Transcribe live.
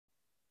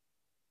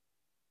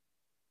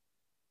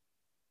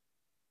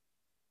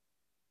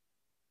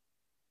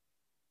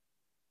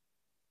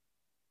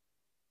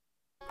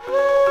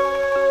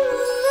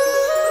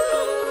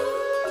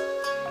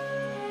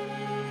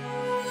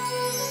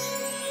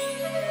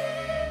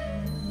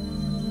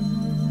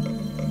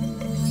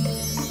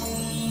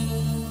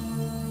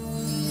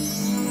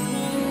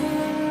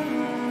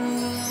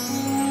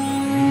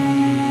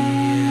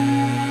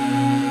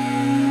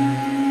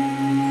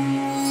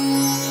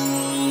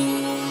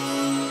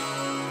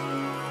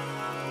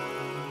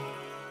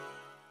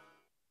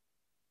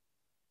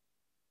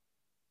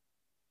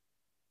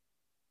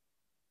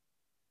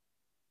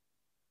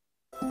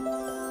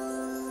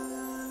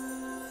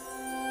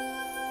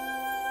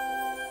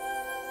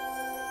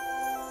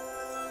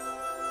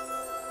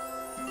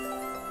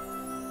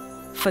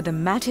for the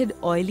matted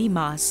oily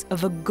mass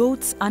of a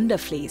goat's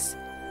underflace,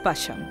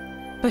 pasham.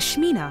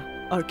 Pashmina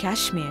or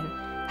Kashmir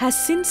has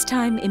since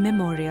time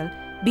immemorial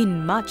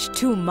been much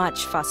too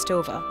much fussed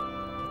over.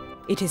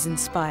 It has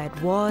inspired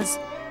wars,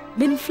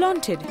 been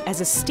flaunted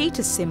as a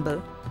status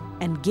symbol,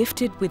 and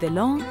gifted with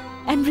elan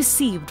and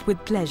received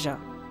with pleasure.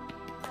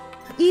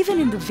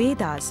 Even in the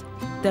Vedas,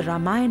 the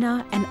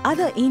Ramayana and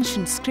other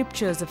ancient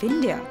scriptures of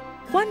India,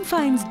 one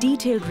finds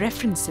detailed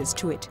references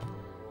to it.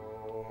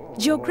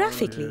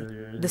 Geographically,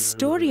 the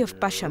story of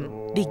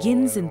Pasham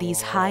begins in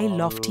these high,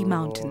 lofty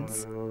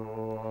mountains.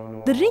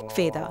 The Rig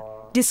Veda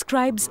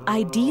describes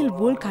ideal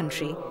wool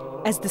country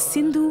as the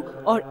Sindhu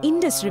or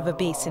Indus River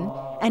basin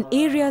and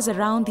areas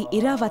around the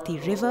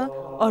Iravati River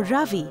or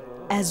Ravi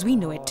as we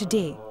know it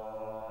today.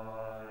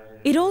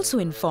 It also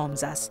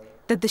informs us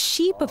that the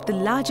sheep of the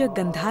larger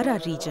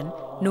Gandhara region,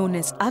 known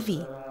as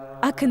Avi,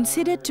 are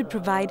considered to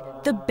provide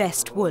the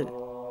best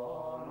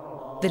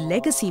wool. The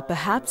legacy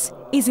perhaps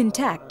is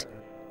intact.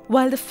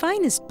 While the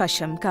finest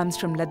pasham comes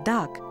from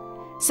Ladakh,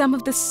 some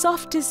of the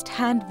softest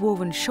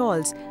hand-woven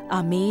shawls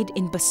are made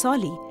in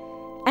Basoli,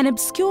 an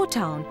obscure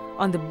town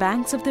on the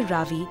banks of the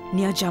Ravi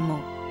near Jammu.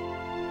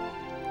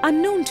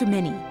 Unknown to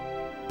many,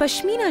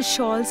 Pashmina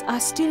shawls are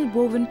still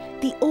woven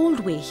the old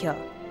way here,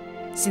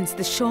 since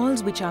the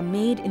shawls which are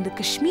made in the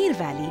Kashmir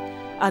valley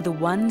are the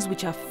ones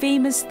which are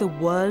famous the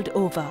world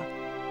over.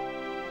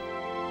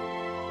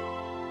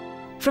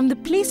 From the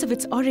place of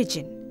its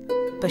origin,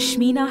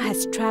 Pashmina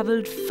has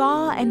travelled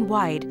far and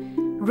wide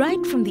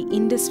right from the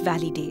Indus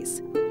Valley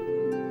days.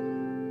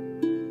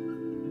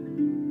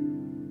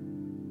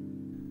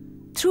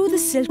 Through the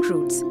Silk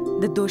routes,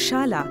 the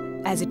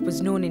doshala, as it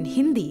was known in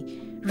Hindi,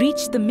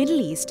 reached the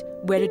Middle East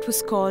where it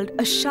was called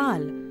a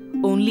shawl,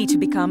 only to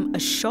become a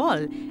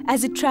shawl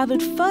as it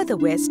travelled further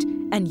west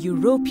and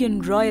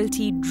European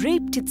royalty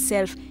draped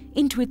itself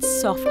into its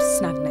soft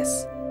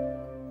snugness.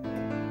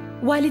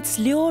 While its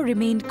lure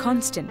remained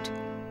constant,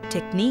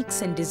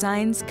 techniques and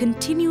designs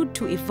continued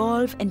to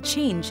evolve and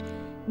change,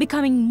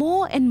 becoming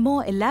more and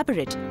more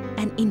elaborate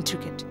and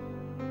intricate.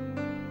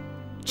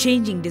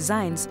 Changing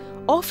designs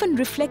often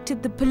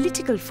reflected the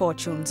political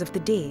fortunes of the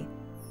day.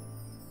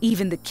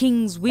 Even the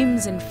king's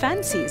whims and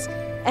fancies,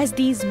 as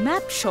these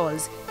map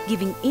shawls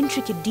giving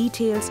intricate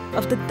details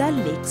of the Dal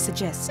Lake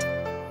suggest.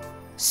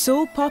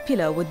 So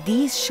popular were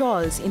these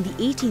shawls in the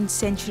 18th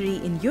century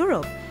in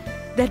Europe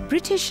that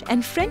British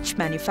and French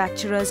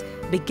manufacturers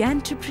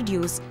began to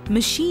produce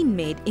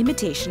machine-made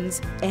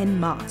imitations en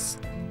masse.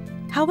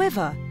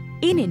 However,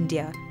 in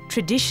India,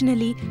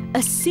 traditionally,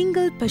 a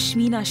single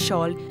Pashmina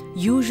shawl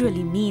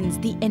usually means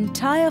the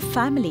entire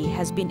family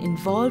has been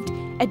involved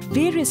at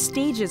various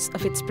stages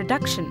of its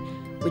production,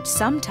 which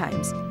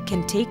sometimes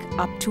can take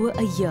up to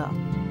a year.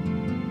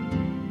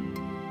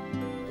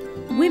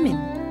 Women,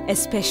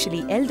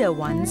 especially elder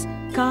ones,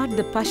 card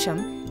the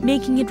pasham,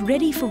 making it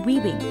ready for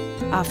weaving,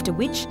 after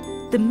which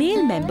the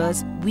male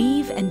members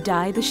weave and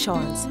dye the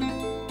shawls.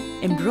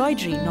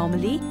 Embroidery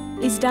normally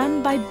is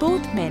done by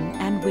both men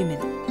and women.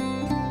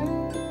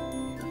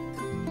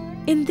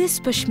 In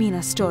this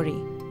Pashmina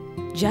story,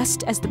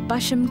 just as the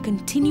pasham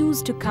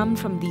continues to come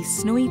from these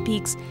snowy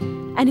peaks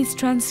and is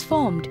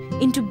transformed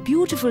into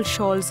beautiful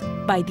shawls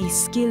by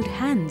these skilled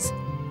hands,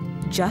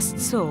 just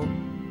so,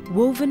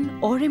 woven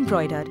or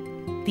embroidered,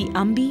 the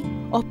ambi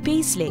or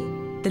paisley,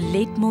 the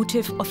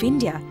leitmotif of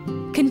India,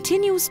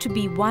 continues to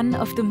be one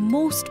of the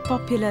most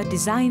popular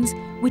designs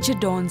which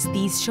adorns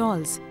these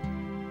shawls.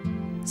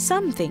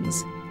 Some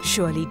things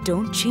surely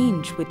don't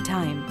change with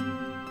time.